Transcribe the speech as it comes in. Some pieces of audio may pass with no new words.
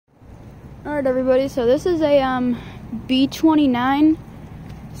Alright everybody, so this is a B-29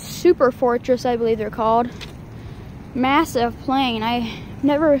 superfortress, I believe they're called. Massive plane. I've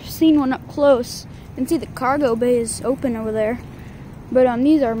never seen one up close. You can see the cargo bay is open over there. But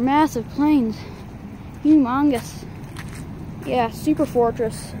these are massive planes. Humongous. Yeah,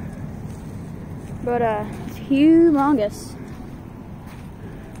 superfortress. But it's humongous.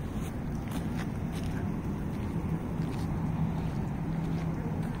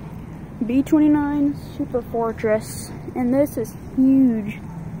 B-29 superfortress, and this is huge.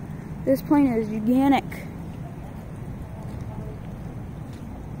 This plane is gigantic.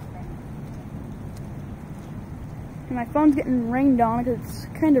 And my phone's getting rained on because it's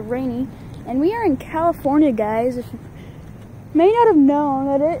kind of rainy. And we are in California, guys. If you may not have known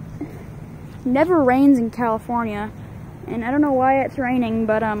that it never rains in California. And I don't know why it's raining,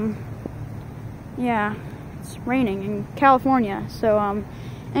 but yeah, it's raining in California. So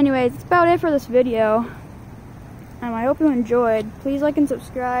anyways, that's about it for this video. I hope you enjoyed. Please like and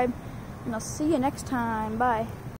subscribe, and I'll see you next time. Bye.